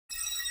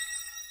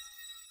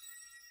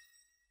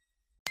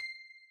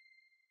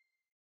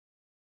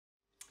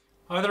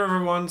Hi there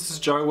everyone, this is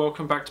Joe,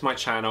 welcome back to my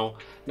channel.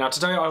 Now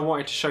today I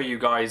wanted to show you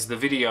guys the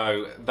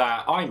video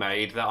that I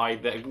made that I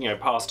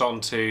passed on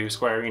to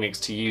Square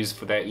Enix to use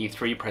for their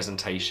E3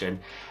 presentation.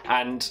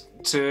 And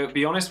to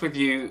be honest with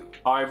you,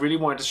 I really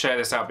wanted to share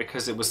this out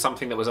because it was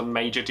something that was a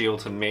major deal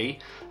to me,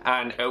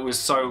 and it was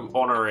so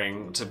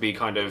honouring to be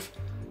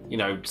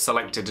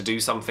selected to do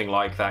something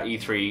like that.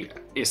 E3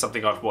 is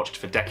something I've watched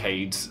for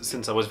decades,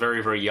 since I was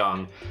very, very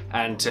young,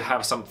 and to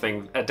have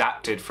something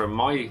adapted from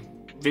my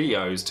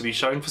videos to be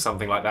shown for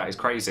something like that is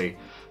crazy.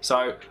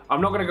 So I'm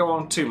not going to go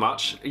on too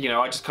much,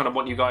 I just kind of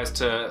want you guys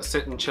to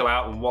sit and chill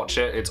out and watch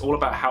it. It's all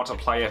about how to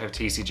play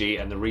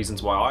FFTCG and the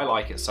reasons why I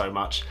like it so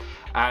much,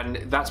 and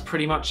that's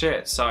pretty much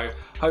it. So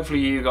hopefully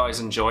you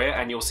guys enjoy it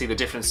and you'll see the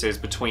differences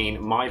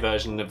between my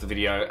version of the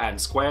video and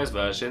Square's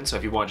version. So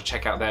if you wanted to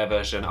check out their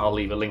version, I'll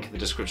leave a link in the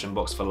description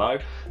box below.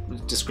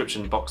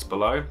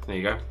 There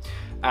you go.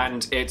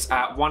 And it's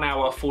at 1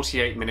 hour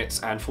 48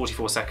 minutes and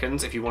 44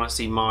 seconds if you want to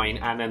see mine,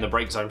 and then the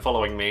Break Zone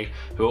following me,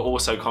 who are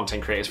also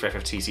content creators for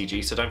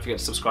FFTCG, so don't forget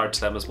to subscribe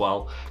to them as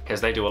well, because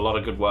they do a lot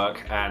of good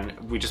work and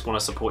we just want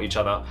to support each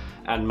other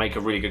and make a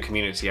really good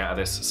community out of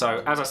this.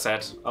 So as I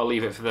said, I'll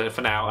leave it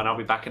for now, and I'll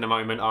be back in a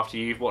moment after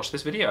you've watched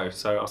this video,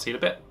 so I'll see you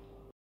in a bit.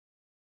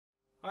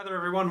 Hi there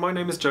everyone, my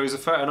name is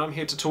Joesephyr and I'm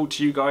here to talk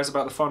to you guys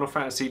about the Final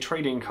Fantasy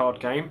trading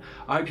card game.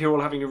 I hope you're all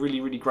having a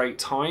really great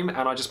time,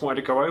 and I just wanted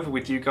to go over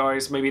with you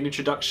guys maybe an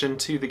introduction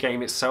to the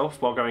game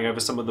itself while going over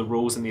some of the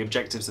rules and the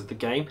objectives of the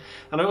game.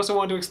 And I also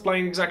wanted to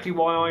explain exactly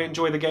why I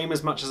enjoy the game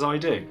as much as I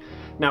do.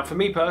 Now for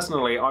me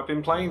personally, I've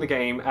been playing the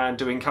game and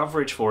doing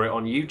coverage for it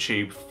on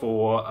YouTube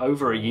for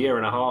over a year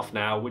and a half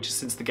now, which is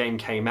since the game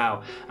came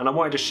out, and I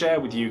wanted to share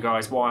with you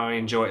guys why I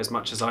enjoy it as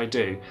much as I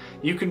do.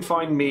 You can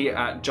find me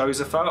at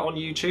Joesephyr on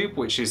YouTube,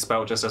 which is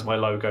spelled just as my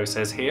logo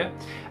says here,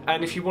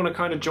 and if you want to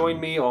kind of join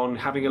me on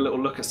having a little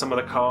look at some of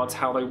the cards,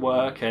 how they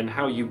work, and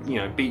how you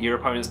beat your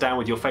opponents down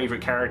with your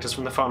favourite characters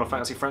from the Final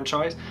Fantasy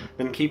franchise,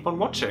 then keep on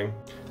watching.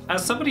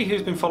 As somebody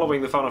who's been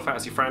following the Final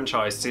Fantasy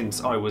franchise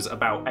since I was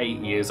about 8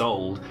 years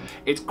old,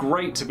 it's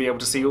great to be able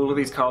to see all of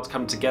these cards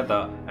come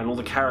together and all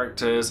the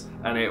characters,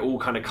 and it all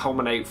kind of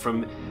culminate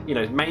from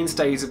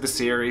mainstays of the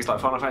series like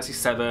Final Fantasy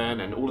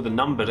VII and all of the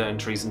numbered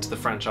entries into the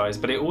franchise,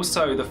 but it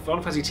also, the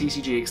Final Fantasy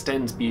TCG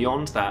extends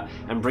beyond that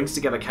and brings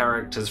together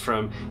characters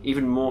from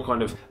even more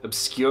kind of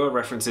obscure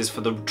references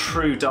for the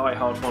true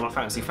die-hard Final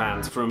Fantasy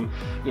fans, from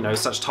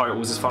such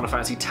titles as Final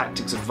Fantasy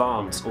Tactics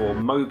Advance or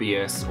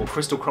Mobius or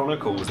Crystal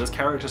Chronicles. There's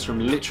characters from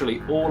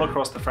literally all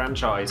across the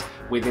franchise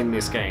within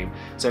this game.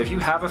 So if you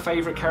have a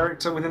favourite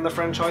character within the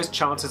franchise,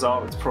 chances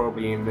are it's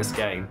probably in this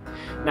game.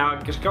 Now,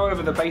 to go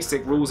over the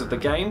basic rules of the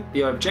game,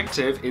 the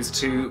objective is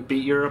to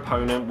beat your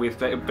opponent with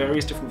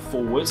various different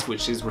forwards,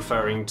 which is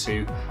referring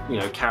to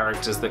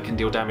characters that can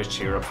deal damage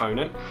to your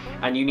opponent,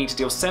 and you need to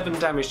deal 7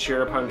 damage to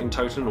your opponent in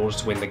total in order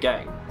to win the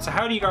game. So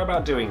how do you go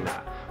about doing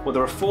that? Well,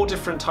 there are 4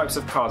 different types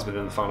of cards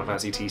within the Final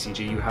Fantasy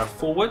TCG. You have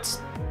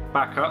forwards,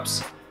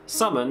 backups,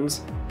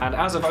 summons, and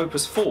as of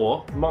Opus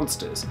 4,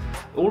 monsters.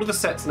 All the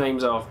sets are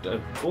named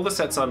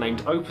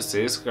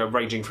opuses,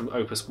 ranging from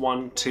Opus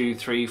 1, 2,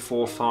 3,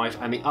 4,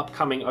 5, and the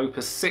upcoming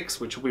Opus 6,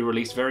 which will be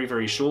released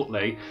very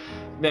shortly.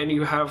 Then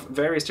you have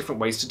various different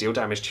ways to deal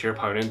damage to your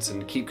opponents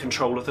and keep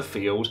control of the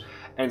field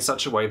in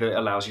such a way that it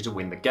allows you to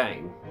win the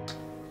game.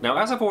 Now,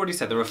 as I've already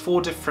said, there are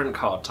 4 different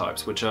card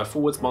types, which are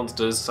forwards,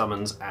 monsters,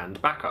 summons, and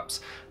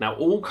backups. Now,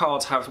 all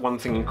cards have one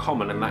thing in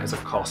common, and that is a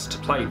cost to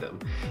play them.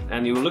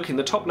 And you'll look in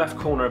the top left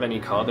corner of any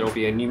card, there will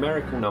be a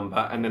numerical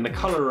number, and then the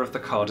colour of the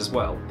card as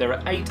well. There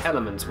are 8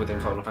 elements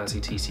within Final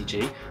Fantasy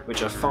TCG,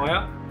 which are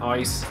fire,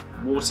 ice,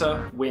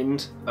 water,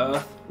 wind,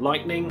 earth,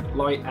 lightning,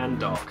 light, and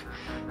dark.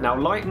 Now,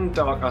 light and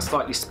dark are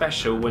slightly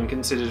special when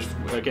considered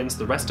against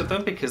the rest of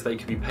them, because they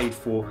can be paid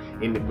for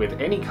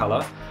with any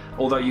colour,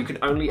 although you can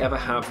only ever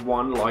have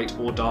one light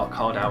or dark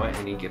card out at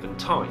any given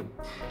time.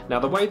 Now,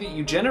 the way that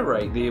you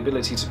generate the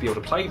ability to be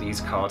able to play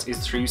these cards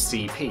is through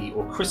CP,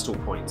 or crystal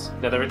points.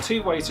 Now, there are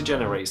 2 ways to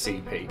generate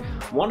CP,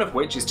 one of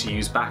which is to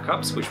use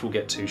backups, which we'll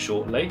get to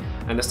shortly,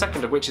 and the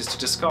second of which is to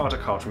discard a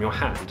card from your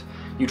hand.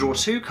 You draw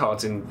 2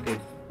 cards in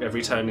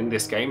every turn in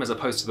this game, as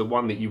opposed to the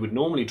one that you would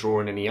normally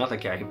draw in any other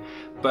game,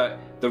 but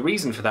the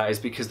reason for that is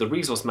because the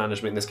resource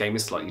management in this game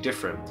is slightly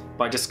different.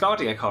 By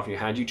discarding a card from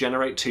your hand, you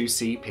generate 2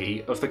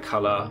 CP of the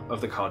colour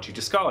of the card you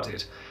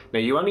discarded. Now,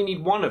 you only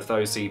need 1 of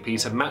those CP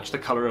to match the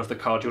colour of the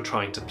card you're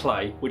trying to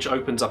play, which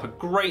opens up a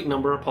great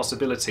number of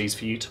possibilities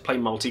for you to play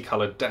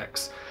multicoloured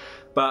decks.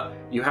 But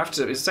you have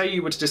to, say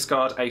you were to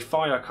discard a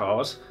fire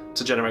card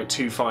to generate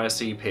 2 fire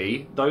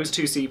CP, those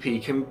 2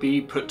 CP can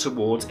be put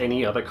towards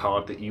any other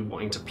card that you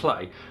wanting to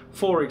play.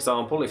 For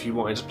example, if you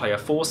wanted to play a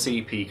 4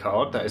 CP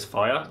card that is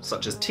fire,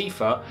 such as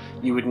Tifa,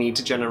 you would need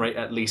to generate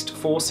at least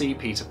 4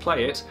 CP to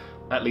play it,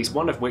 at least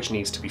one of which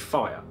needs to be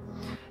fire.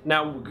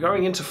 Now,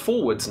 going into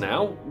forwards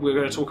now, we're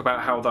going to talk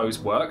about how those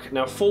work.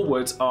 Now,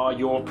 forwards are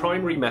your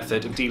primary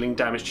method of dealing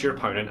damage to your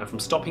opponent and from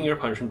stopping your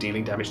opponent from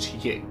dealing damage to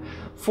you.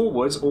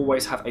 Forwards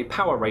always have a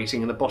power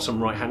rating in the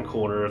bottom right-hand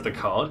corner of the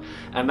card,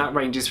 and that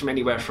ranges from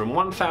anywhere from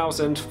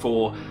 1,000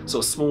 for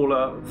sort of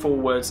smaller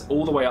forwards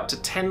all the way up to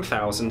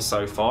 10,000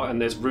 so far,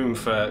 and there's room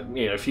for,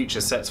 you know,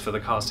 future sets for the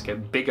cards to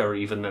get bigger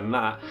even than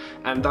that.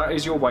 And that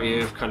is your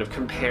way of kind of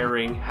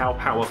comparing how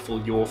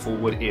powerful your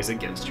forward is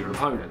against your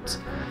opponents.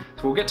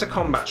 So we'll get to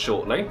combat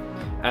shortly,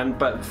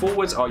 but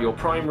forwards are your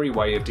primary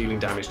way of dealing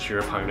damage to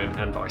your opponent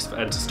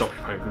and to stop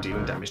your opponent from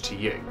dealing damage to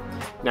you.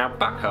 Now,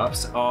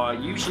 backups are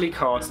usually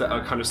cards that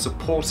are kind of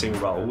supporting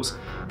roles,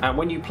 and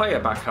when you play a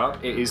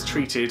backup, it is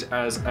treated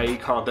as a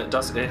card that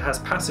has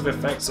passive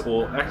effects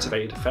or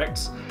activated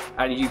effects,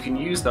 and you can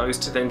use those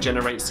to then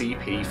generate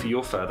CP for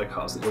your further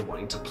cards that you're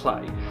wanting to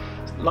play.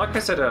 Like I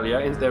said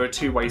earlier, there are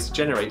two ways to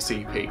generate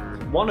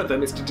CP. One of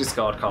them is to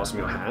discard cards from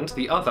your hand,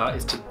 the other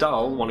is to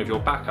dull one of your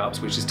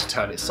backups, which is to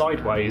turn it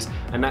sideways,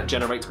 and that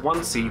generates 1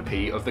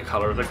 CP of the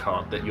colour of the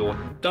card that you're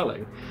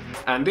dulling.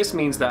 And this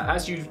means that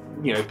as you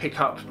pick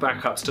up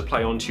backups to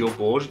play onto your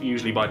board,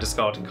 usually by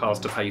discarding cards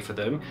to pay for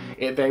them,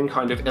 it then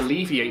kind of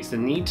alleviates the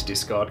need to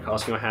discard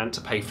cards from your hand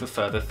to pay for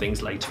further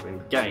things later in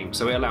the game.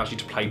 So it allows you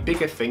to play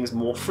bigger things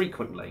more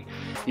frequently.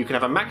 You can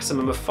have a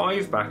maximum of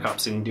 5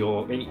 backups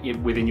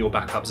within your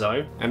backup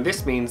zone, and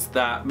this means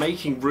that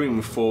making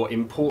room for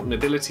important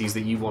abilities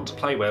that you want to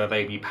play, whether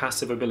they be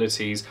passive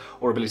abilities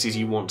or abilities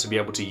you want to be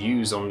able to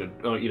use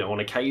on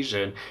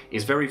occasion,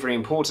 is very, very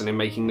important in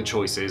making the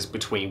choices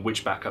between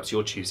which backups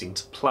you're choosing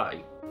to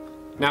play.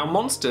 Now,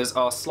 monsters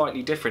are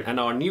slightly different and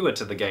are newer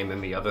to the game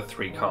than the other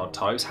 3 card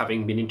types,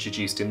 having been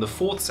introduced in the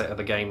 4th set of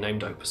the game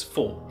named Opus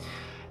 4.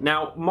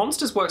 Now,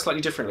 monsters work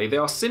slightly differently. They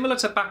are similar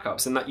to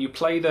backups in that you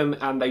play them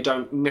and they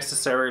don't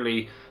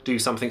necessarily do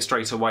something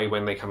straight away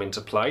when they come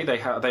into play. They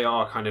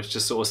are kind of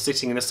just sort of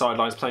sitting in the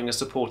sidelines playing a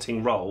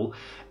supporting role,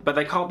 but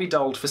they can't be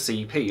dulled for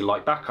CP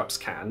like backups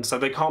can, so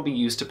they can't be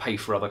used to pay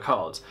for other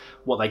cards.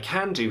 What they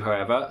can do,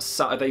 however,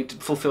 they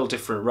fulfill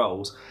different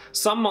roles.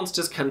 Some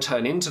monsters can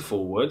turn into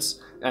forwards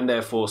and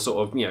therefore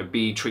sort of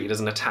be treated as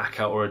an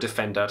attacker or a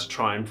defender to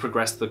try and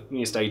progress the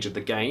stage of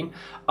the game.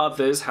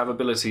 Others have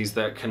abilities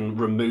that can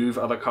remove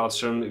other cards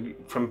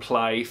from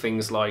play,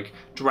 things like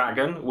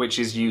Dragon, which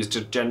is used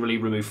to generally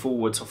remove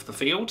forwards off the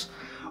field.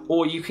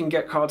 Or you can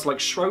get cards like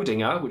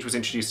Schrodinger, which was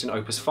introduced in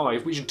Opus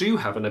 5, which do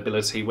have an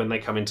ability when they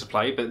come into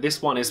play, but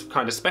this one is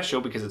kind of special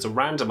because it's a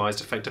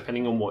randomized effect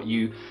depending on what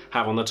you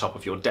have on the top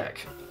of your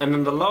deck. And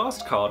then the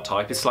last card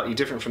type is slightly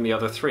different from the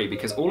other 3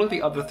 because all of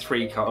the other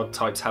 3 card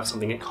types have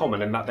something in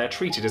common in that they're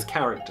treated as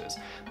characters.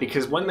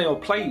 Because when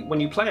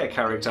you play a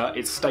character,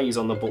 it stays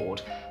on the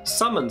board.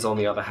 Summons, on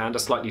the other hand, are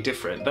slightly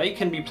different. They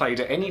can be played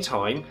at any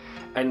time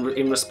and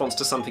in response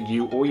to something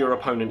you or your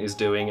opponent is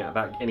doing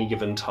at any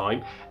given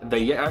time.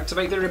 They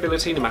activate their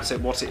ability no matter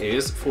what it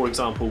is. For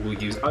example,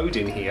 we'll use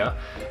Odin here,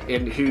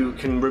 who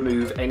can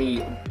remove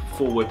any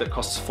forward that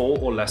costs 4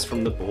 or less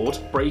from the board,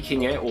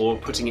 breaking it or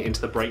putting it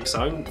into the break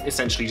zone,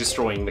 essentially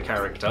destroying the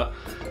character.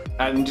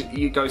 And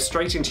you go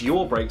straight into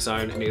your break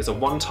zone, and it is a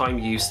one-time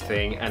use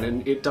thing,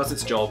 and it does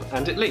its job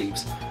and it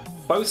leaves.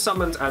 Both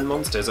summons and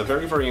monsters are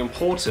very, very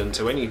important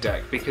to any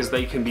deck because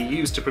they can be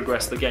used to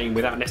progress the game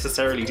without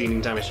necessarily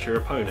dealing damage to your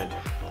opponent.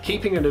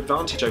 Keeping an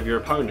advantage over your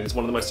opponent is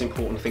one of the most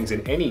important things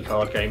in any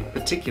card game,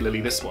 particularly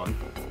this one.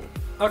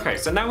 Okay,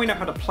 so now we know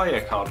how to play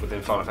a card within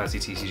Final Fantasy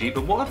TCG,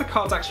 but what are the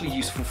cards actually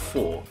useful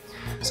for?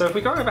 So if we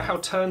go over how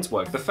turns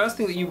work, the first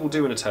thing that you will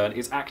do in a turn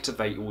is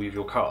activate all of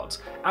your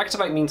cards.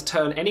 Activate means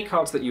turn any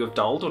cards that you have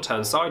dulled or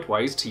turned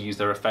sideways to use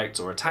their effects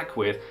or attack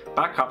with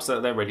back up so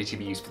that they're ready to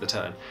be used for the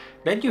turn.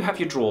 Then you have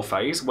your draw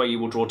phase, where you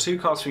will draw 2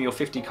 cards from your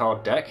 50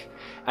 card deck,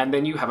 and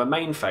then you have a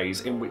main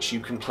phase in which you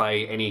can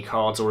play any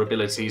cards or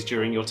abilities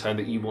during your turn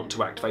that you want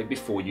to activate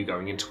before you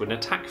going into an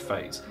attack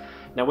phase.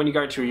 Now when you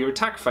go through your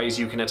attack phase,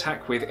 you can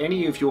attack with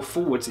any of your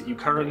forwards that you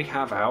currently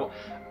have out,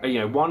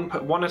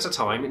 one at a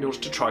time in order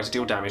to try to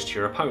deal damage to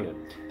your opponent.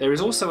 There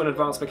is also an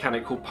advanced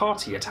mechanic called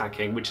party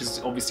attacking, which is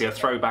obviously a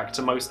throwback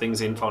to most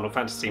things in Final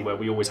Fantasy where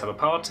we always have a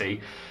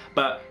party,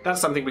 but that's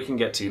something we can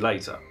get to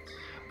later.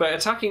 But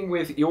attacking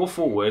with your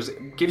forwards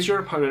gives your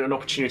opponent an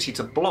opportunity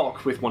to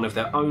block with one of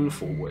their own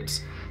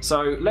forwards.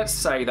 So let's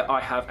say that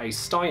I have a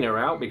Steiner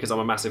out because I'm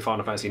a massive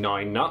Final Fantasy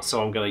IX nut,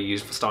 so I'm going to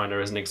use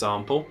Steiner as an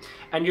example,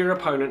 and your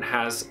opponent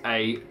has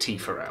a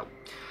Tifa out.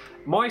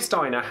 My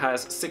Steiner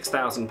has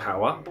 6,000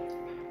 power,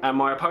 and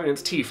my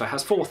opponent's Tifa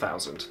has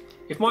 4,000.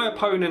 If my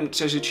opponent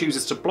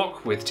chooses to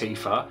block with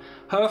Tifa,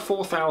 her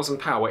 4,000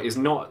 power is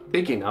not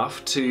big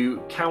enough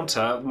to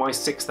counter my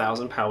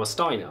 6,000 power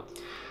Steiner.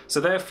 So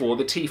therefore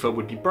the Tifa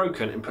would be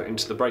broken and put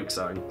into the break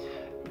zone.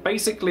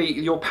 Basically,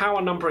 your power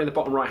number in the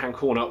bottom right hand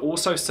corner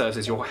also serves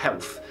as your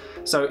health.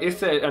 So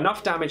if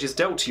enough damage is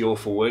dealt to your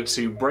forward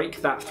to break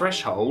that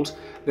threshold,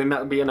 then that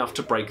would be enough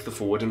to break the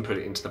forward and put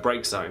it into the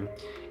break zone.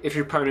 If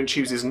your opponent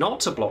chooses not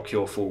to block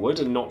your forward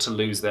and not to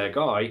lose their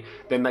guy,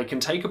 then they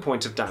can take a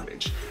point of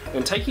damage.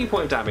 Then taking a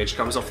point of damage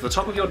comes off the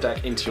top of your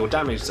deck into your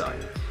damage zone.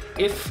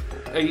 If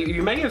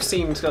You may have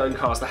seen certain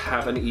cards that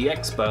have an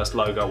EX Burst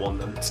logo on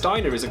them.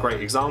 Steiner is a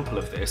great example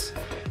of this.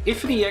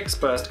 If an EX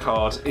Burst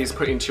card is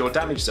put into your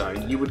damage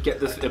zone, you would get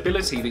the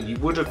ability that you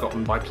would have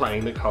gotten by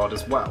playing the card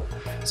as well.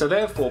 So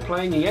therefore,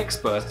 playing EX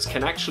Bursts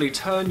can actually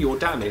turn your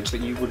damage that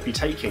you would be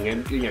taking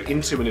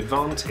into an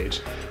advantage,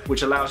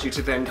 which allows you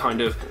to then kind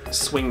of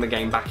swing the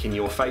game back in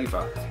your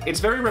favour. It's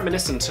very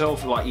reminiscent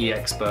of like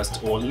EX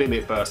Bursts or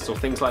Limit Bursts or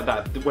things like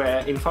that,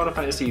 where in Final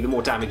Fantasy the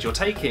more damage you're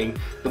taking,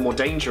 the more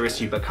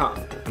dangerous you become.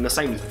 And the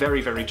same is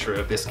very, very true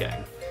of this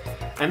game.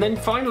 And then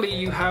finally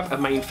you have a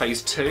main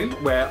phase 2,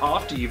 where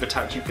after you've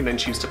attacked you can then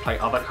choose to play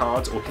other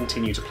cards or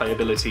continue to play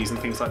abilities and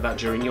things like that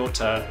during your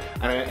turn,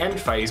 and an end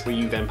phase where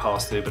you then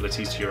pass the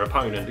abilities to your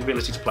opponent, the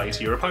ability to play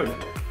to your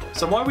opponent.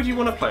 So why would you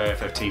want to play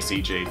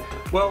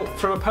FFTCG? Well,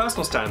 from a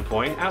personal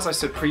standpoint, as I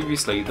said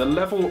previously, the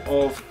level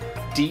of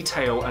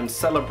detail and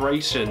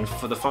celebration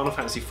for the Final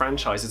Fantasy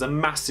franchise is a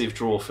massive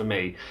draw for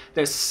me.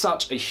 There's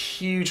such a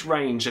huge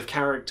range of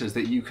characters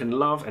that you can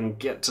love and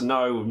get to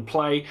know and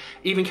play,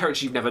 even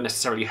characters you've never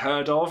necessarily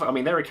heard of. I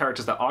mean, there are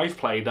characters that I've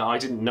played that I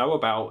didn't know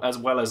about as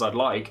well as I'd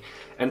like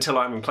until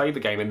I haven't played the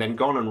game and then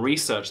gone and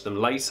researched them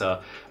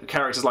later.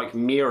 Characters like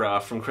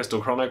Mira from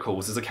Crystal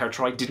Chronicles is a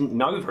character I didn't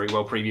know very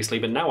well previously,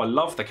 but now I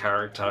love the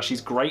character.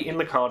 She's great in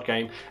the card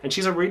game and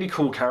she's a really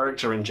cool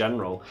character in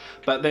general.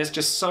 But there's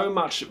just so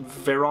much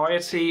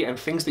variety and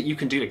things that you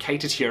can do to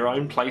cater to your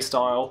own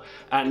playstyle,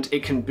 and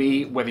it can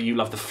be whether you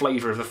love the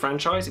flavour of the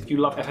franchise. If you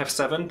love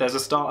FF7, there's a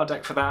starter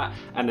deck for that,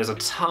 and there's a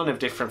ton of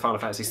different Final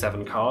Fantasy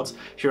 7 cards.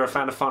 If you're a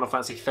fan of Final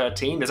Fantasy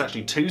 13, there's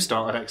actually 2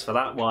 starter decks for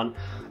that one.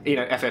 You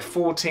know,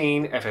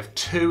 FF14,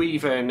 FF2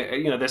 even,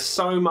 you know, there's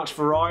so much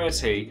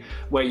variety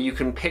where you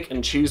can pick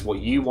and choose what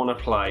you want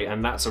to play,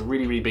 and that's a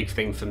really, really big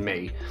thing for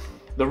me.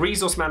 The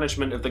resource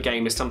management of the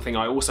game is something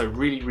I also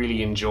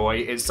really enjoy.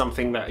 It's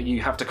something that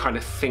you have to kind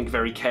of think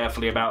very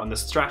carefully about, and the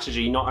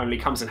strategy not only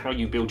comes in how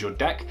you build your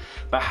deck,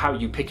 but how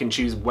you pick and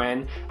choose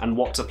when and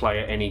what to play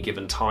at any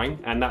given time,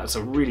 and that's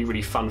a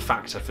really fun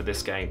factor for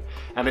this game.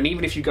 And then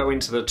even if you go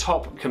into the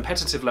top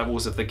competitive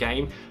levels of the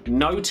game,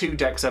 no 2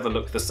 decks ever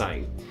look the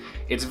same.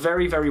 It's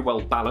very well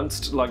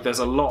balanced. Like, there's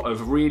a lot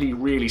of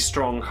really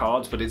strong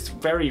cards, but it's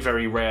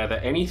very rare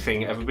that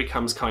anything ever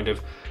becomes kind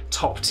of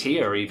top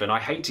tier even. I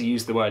hate to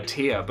use the word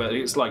tier, but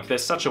it's like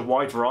there's such a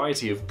wide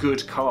variety of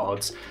good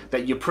cards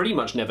that you're pretty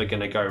much never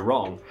going to go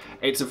wrong.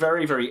 It's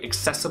very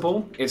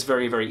accessible, it's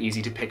very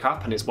easy to pick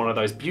up, and it's one of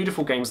those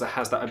beautiful games that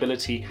has that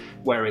ability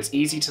where it's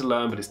easy to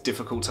learn but it's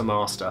difficult to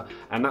master,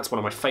 and that's one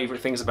of my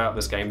favourite things about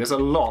this game. There's a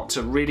lot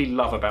to really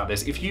love about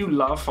this. If you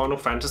love Final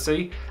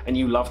Fantasy and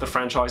you love the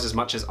franchise as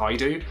much as I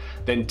do,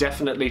 then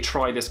definitely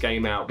try this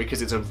game out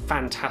because it's a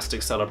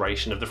fantastic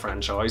celebration of the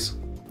franchise.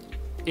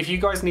 If you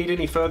guys need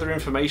any further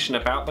information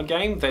about the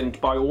game, then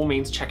by all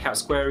means check out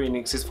Square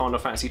Enix's Final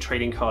Fantasy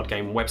trading card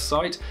game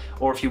website,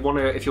 or if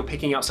you're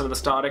picking up some of the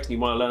star decks and you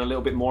want to learn a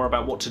little bit more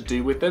about what to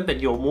do with them, then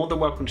you're more than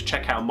welcome to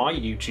check out my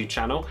YouTube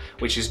channel,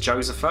 which is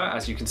Joesephyr,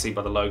 as you can see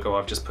by the logo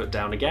I've just put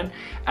down again,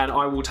 and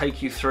I will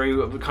take you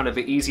through kind of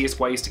the easiest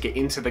ways to get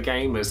into the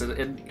game as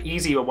an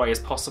easier way as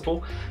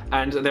possible.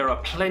 And there are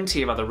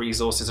plenty of other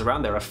resources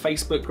around. There are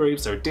Facebook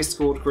groups, there are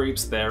Discord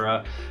groups, there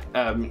are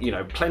you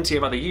know, plenty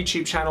of other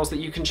YouTube channels that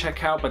you can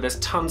check out, but there's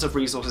tons of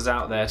resources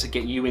out there to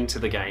get you into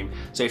the game.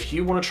 So if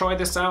you want to try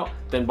this out,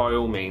 then by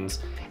all means.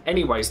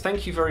 Anyways,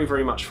 thank you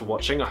very much for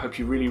watching. I hope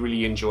you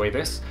really enjoy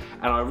this,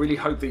 and I really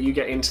hope that you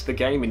get into the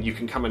game and you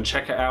can come and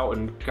check it out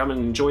and come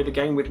and enjoy the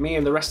game with me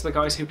and the rest of the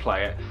guys who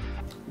play it.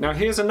 Now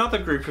here's another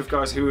group of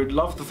guys who would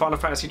love the Final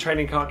Fantasy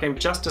trading card game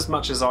just as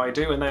much as I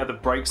do, and they're the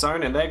Break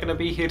Zone, and they're going to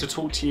be here to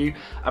talk to you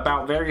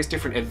about various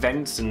different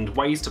events and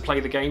ways to play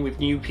the game with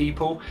new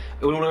people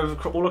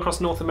all across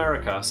North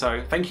America.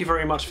 So thank you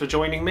very much for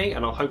joining me,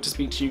 and I'll hope to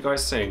speak to you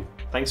guys soon.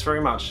 Thanks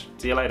very much.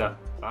 See you later.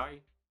 Bye.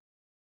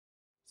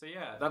 So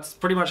yeah, that's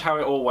pretty much how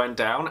it all went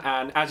down,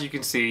 and as you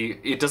can see,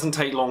 it doesn't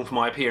take long for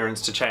my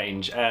appearance to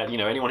change. You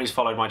know, anyone who's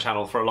followed my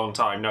channel for a long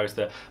time knows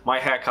that my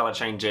hair colour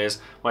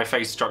changes, my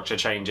face structure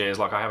changes.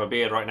 Like, I have a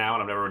beard right now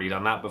and I've never really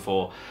done that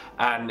before,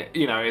 and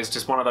you know, it's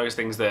just one of those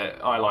things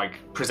that I like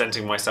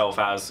presenting myself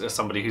as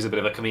somebody who's a bit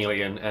of a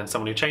chameleon and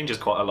someone who changes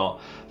quite a lot.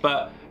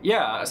 But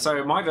yeah,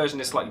 so my version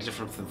is slightly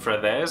different for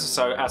theirs,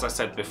 so as I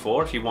said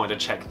before, if you wanted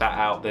to check that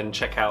out, then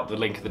check out the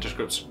link in the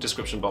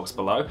description box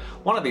below.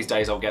 One of these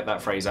days I'll get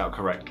that phrase out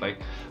correctly.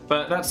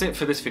 But that's it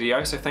for this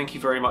video, so thank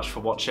you very much for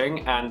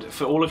watching, and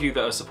for all of you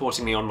that are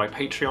supporting me on my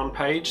Patreon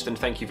page, then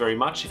thank you very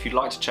much. If you'd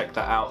like to check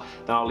that out,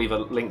 then I'll leave a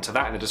link to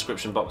that in the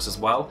description box as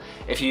well.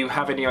 If you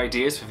have any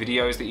ideas for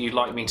videos that you'd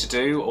like me to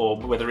do, or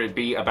whether it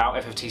be about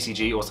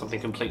FFTCG or something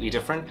completely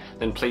different,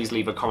 then please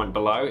leave a comment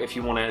below. If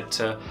you wanted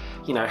to,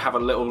 you know, have a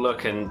little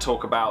look and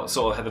talk about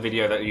sort of the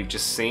video that you've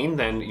just seen,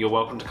 then you're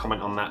welcome to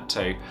comment on that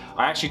too.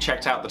 I actually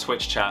checked out the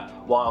Twitch chat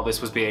while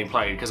this was being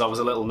played because I was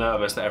a little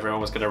nervous that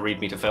everyone was going to read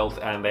me to filth,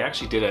 and they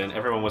actually didn't.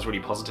 Everyone was really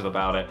positive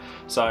about it.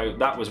 So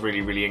that was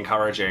really, really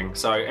encouraging.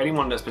 So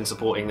anyone that's been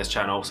supporting this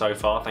channel so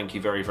far, thank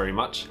you very, very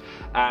much.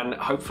 And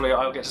hopefully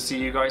I'll get to see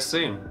you guys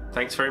soon.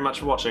 Thanks very much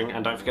for watching,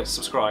 and don't forget to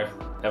subscribe.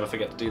 Never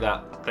forget to do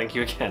that. Thank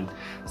you again.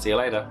 See you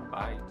later.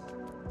 Bye.